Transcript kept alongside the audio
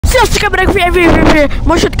Sziasztok emberek,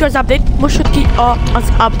 most jött ki az update, most jött ki az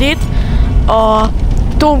update, a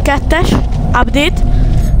Tom 2-es update,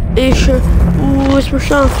 és ez most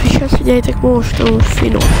nagyon friss, figyeljétek most,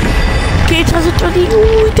 finom. 250,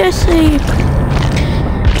 de szép!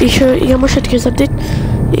 És igen, most jött ki az update,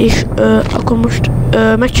 és akkor most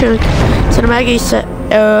megcsináljuk szerintem egész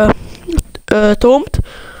Tomt,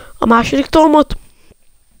 a második Tomot.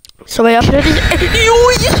 Szóval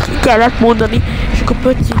kellett mondani, és akkor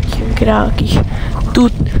pöccintjünk rá a kis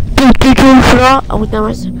tudra, amúgy nem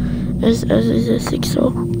ez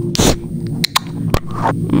szikszó.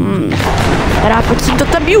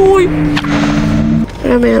 Rápöccintottam, júj!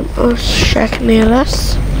 Remélem a seknél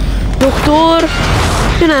lesz. Doktor,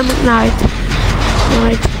 nem,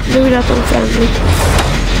 Night, de úgy látom friendly.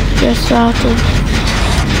 Ezt látom.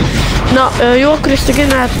 Na, jó, akkor ezt a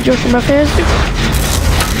generátot gyorsan befejezzük.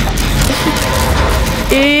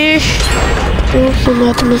 És... Jó, nem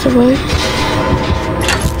látom, ez a baj.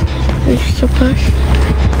 És szopás.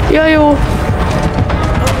 Ja, jó.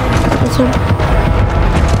 Azon.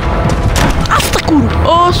 Azt a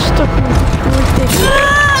kurva!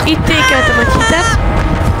 Itt tékeltem egy hitet.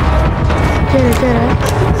 Gyere.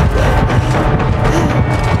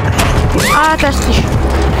 Hát ezt is.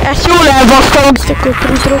 Ezt jól elbasztalom. Ezt akkor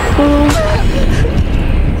dropolom.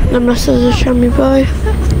 Nem lesz ezzel semmi baj.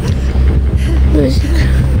 Nézzük.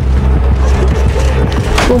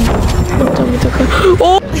 Bum. Nem tudom, mit akar.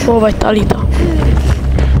 Hol vagy Talita?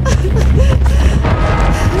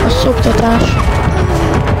 A szoktatás.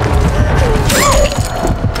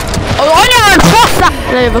 Az anyád faszra!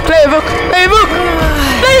 Lejövök!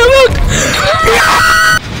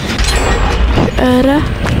 Erre.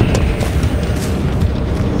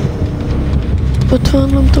 Ott van,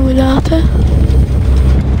 nem tudom, hogy lát-e.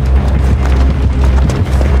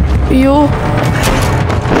 Jó.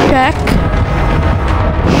 Check.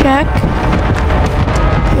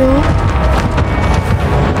 Jó.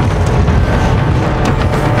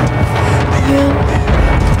 Igen.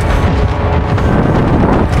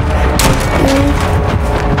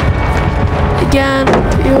 Igen.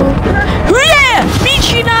 Jó. Hülye! Mit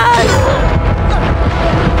csinálsz?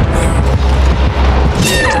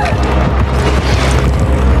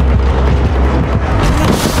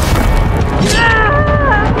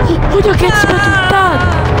 Hogy a kecbe tudtad?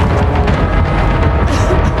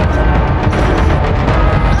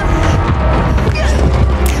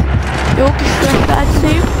 Jó kis flashlight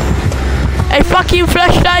save. Egy fucking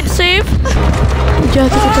flashlight save.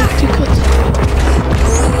 Tudjátok a taktikot.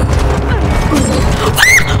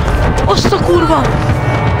 Azt a kurva!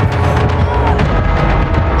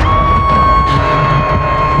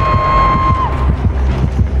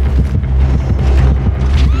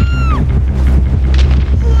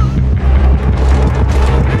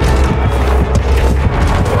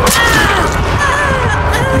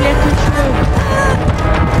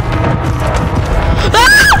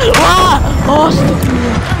 Azt a kurva!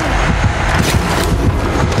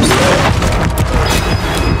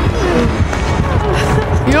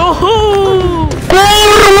 Jóhú!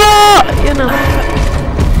 Kurva! Jönöm!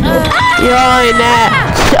 Jaj, ne!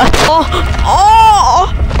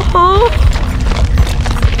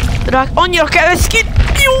 Rák, annyira kell ez ki!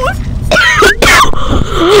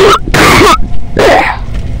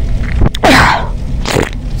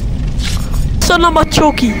 Szóval a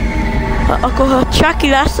csoki! Akkor ha Chucky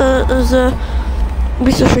lesz, az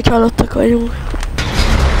biztos, hogy halottak vagyunk.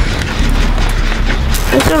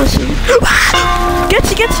 Ez nem az, hogy...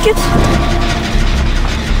 Geci!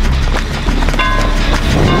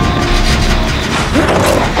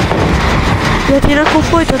 De hát én akkor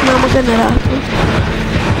folytatnám a generátort.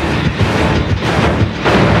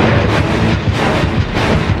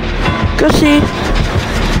 Köszi!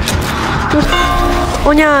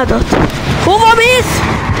 Anyádat! Hova mész?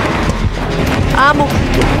 Álmok.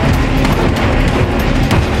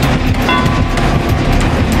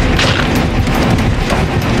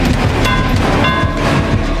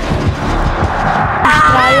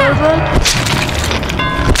 Rájövök.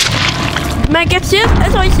 Meg geci,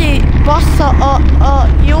 ez az bassza a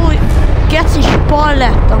jó geci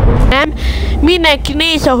spallett amúgy, nem? Mindenki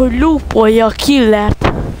néz, ahogy loopolja a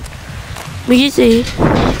killert. Még izé.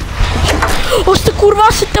 Azt a kurva,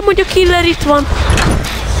 azt hittem, hogy a killer itt van.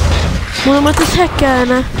 Mondom, hát ez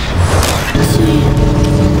hackelne.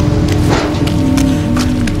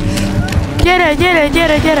 Gyere!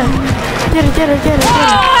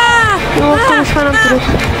 Jó, akkor most már nem tudok.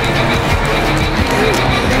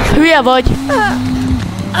 Hülye vagy!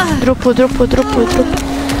 Droppol.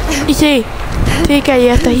 Izé! Tékelj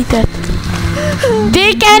érte hitet!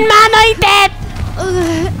 Tékelj már a hitet!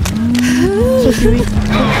 Szóval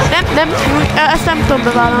Nem, ezt nem tudom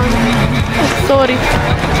bevállalni. Sorry.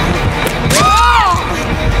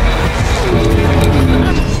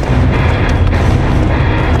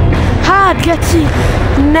 Hát, geci!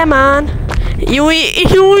 Nem án! Júj!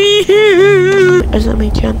 Ez nem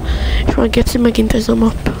így jön. És van geci megint ez a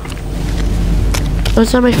map.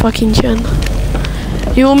 Az nem egy fucking jön.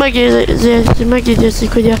 Jó,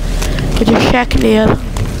 megjegyezzük, hogy a Shacknél.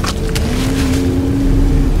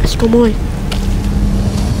 Ez komoly.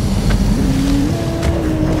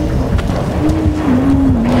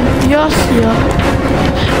 Ja, szia.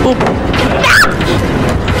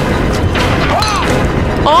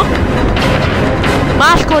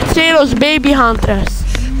 Máskor célos Baby Hunters.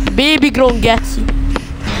 Baby Grown Geci.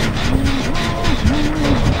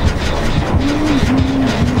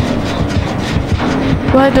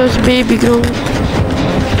 Why does Baby Grown?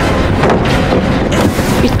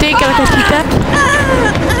 Itt tékelek egy hitet.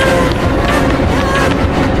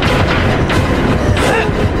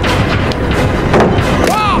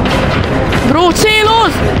 Bro,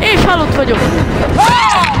 céloz! És halott vagyok.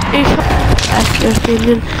 És ez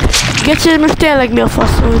történjen. Geci, most tényleg mi a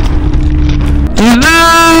fasz volt?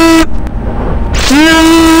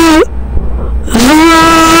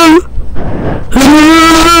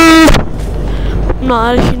 Na,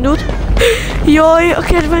 el is indult. Jaj, a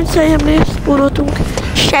kedvenc helyemnél spónoltunk.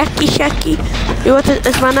 Seki. Jó, hát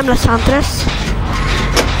ez már nem lesz Huntress.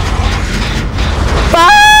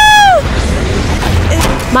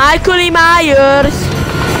 Michael Myers!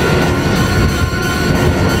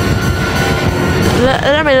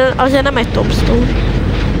 Remélem, azért nem egy tombstone.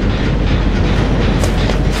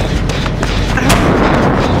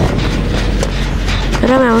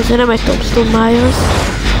 Remélem, azért nem egy tombstone Myers.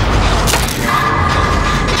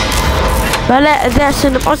 De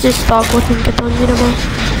szerintem azért stalkolt minket annyira már.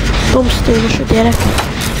 Tombstone-os a gyerek.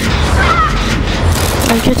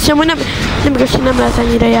 Szóval nem igaz, hogy nem lehet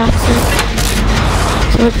ennyire játszani.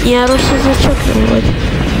 Szóval ilyen rossz ezért csak nem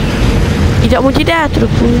vagy. Amúgy ide el tudok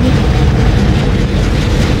bújni.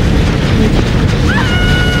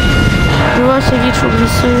 Jó, valószínűleg így fog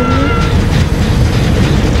visszajönni.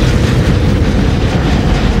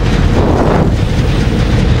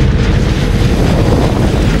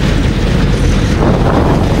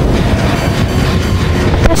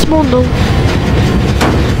 Ezt mondom.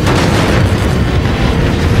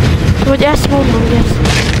 Hogy ezt mondom, hogy ezt.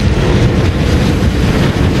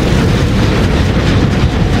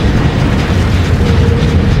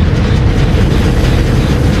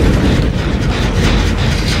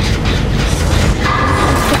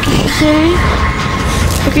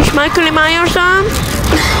 A kis Michael Myers-on.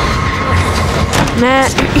 Ne,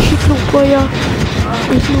 itt lúkolja.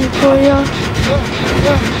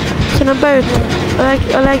 Szerintem beüt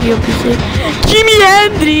a legjobb izé. Jimi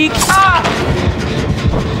Hendrix!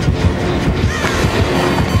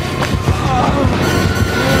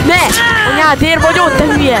 Ne! Anyádért vagy ott, te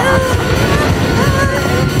hülye!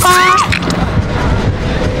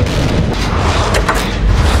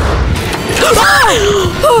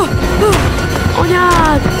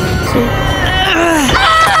 Anyád!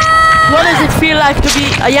 What does it feel like to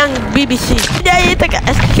be a young BBC? Figyeljétek,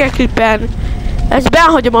 ezt ki kell klippelni. Ezt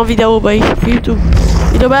behagyom a videóba is, YouTube.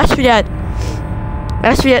 YouTube, ezt figyeld.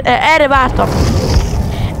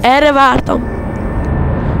 Erre vártam.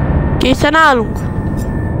 Készen állunk.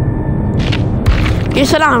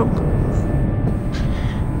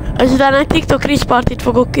 Ezután egy TikTok Chris partit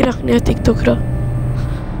fogok kirakni a TikTokra.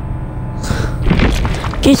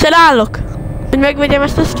 Készen állok, hogy megvegyem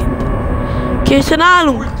ezt a skint. Készen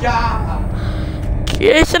állunk.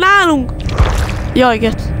 Jaj,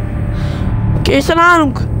 get. Készen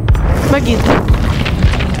állunk. Megint.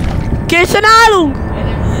 Készen állunk.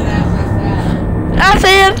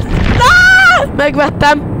 Ezért.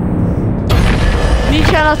 Megvettem.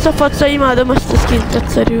 Nincsen acafaca, imádom ezt a skint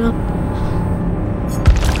egyszerűen.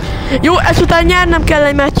 Jó, ezután nyernem kell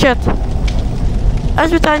egy meccset.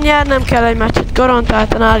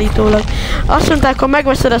 Garantáltan állítólag. Azt mondták, ha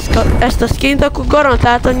megveszed ezt a skint, akkor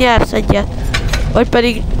garantáltan nyersz egyet. Vagy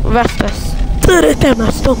pedig vesztesz. Szeretem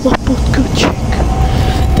ezt a mapot, köcsög.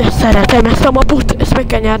 De szeretem ezt a mapot, ezt meg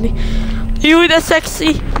kell nyerni. Jó, de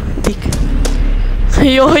szexi.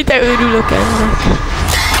 Jaj, de örülök ennek.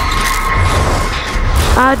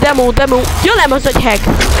 Demo. Jó, nem, az egy hack.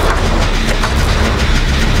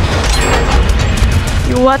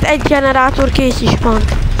 Jó, hát egy generátor kész is van.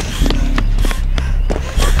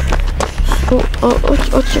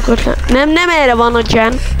 Ott csak ott nem erre van a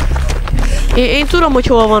gen. Én tudom, hogy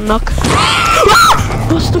hol vannak.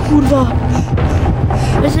 Azt a kurva!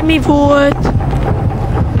 Ez mi volt?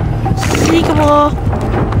 Szigma!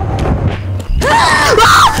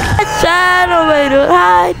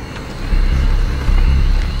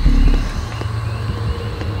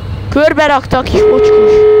 Körbe rakta a kis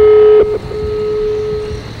mocskos.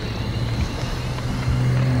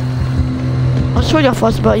 Az hogy a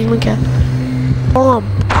faszba így kell? Bam!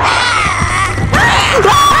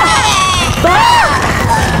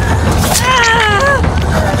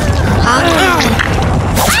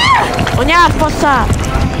 A nyálfaszál!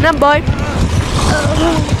 Nem baj!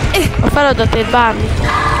 A feladatért bánni.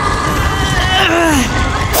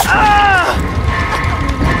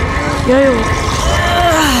 Ja, jó.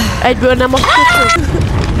 Egyből nem azt köszön.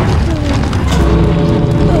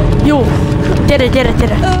 Jó. Gyere, gyere,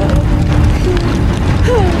 gyere.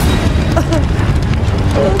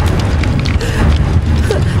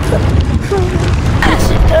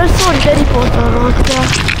 Sorry, de riportolnak kell.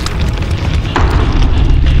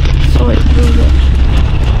 Sorry, brother.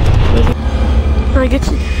 Na,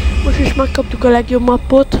 geci. Most is megkaptuk a legjobb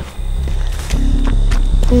mappot.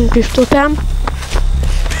 Kis totem.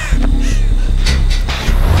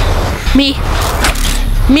 Mi?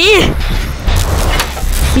 Mi?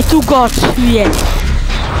 Mit ugatsz, hülye?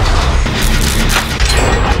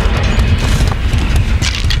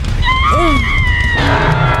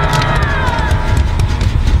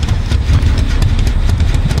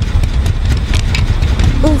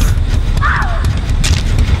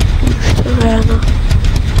 Istenem.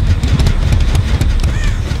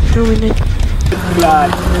 Jó, mindegy.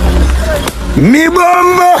 Mi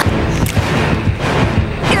bomba?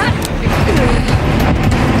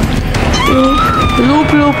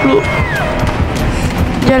 Lup.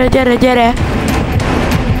 Gyere, gyere, gyere.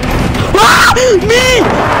 Ah! Mi?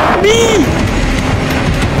 Mi?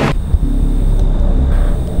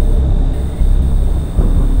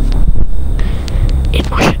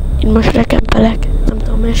 Én most rekempelek. Nem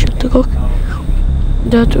tudom, miért suttogok.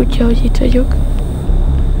 De ha tudja, hogy itt vagyok,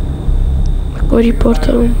 akkor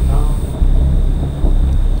riportolom.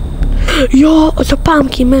 Ja, az a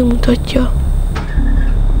pumpkin megmutatja.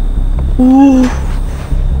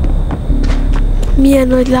 Milyen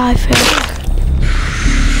nagy lifehack.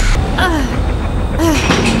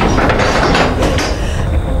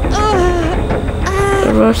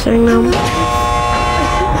 Valószínűleg nem.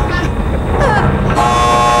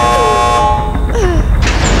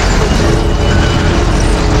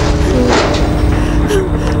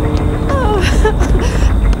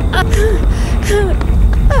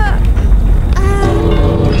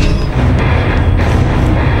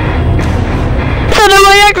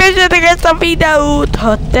 Megnézzetek ezt a videót,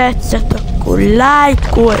 ha tetszett, akkor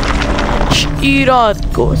lájkolj, és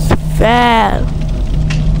iratkozz fel.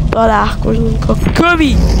 Találkozunk a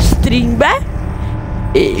kövi streambe,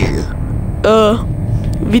 és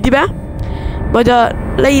videóbe, majd a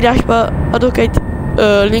leírásba adok egy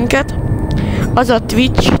linket, az a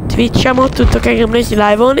Twitch-em, ott tudtok engem nézni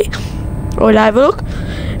live-olni, ahogy live-olok,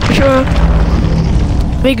 és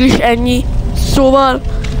végülis ennyi, szóval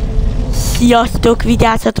sziasztok,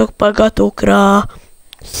 vigyázzatok magatokra!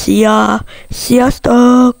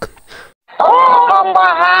 Sziasztok! Ó, bomba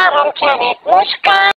 3 csenét, muskát!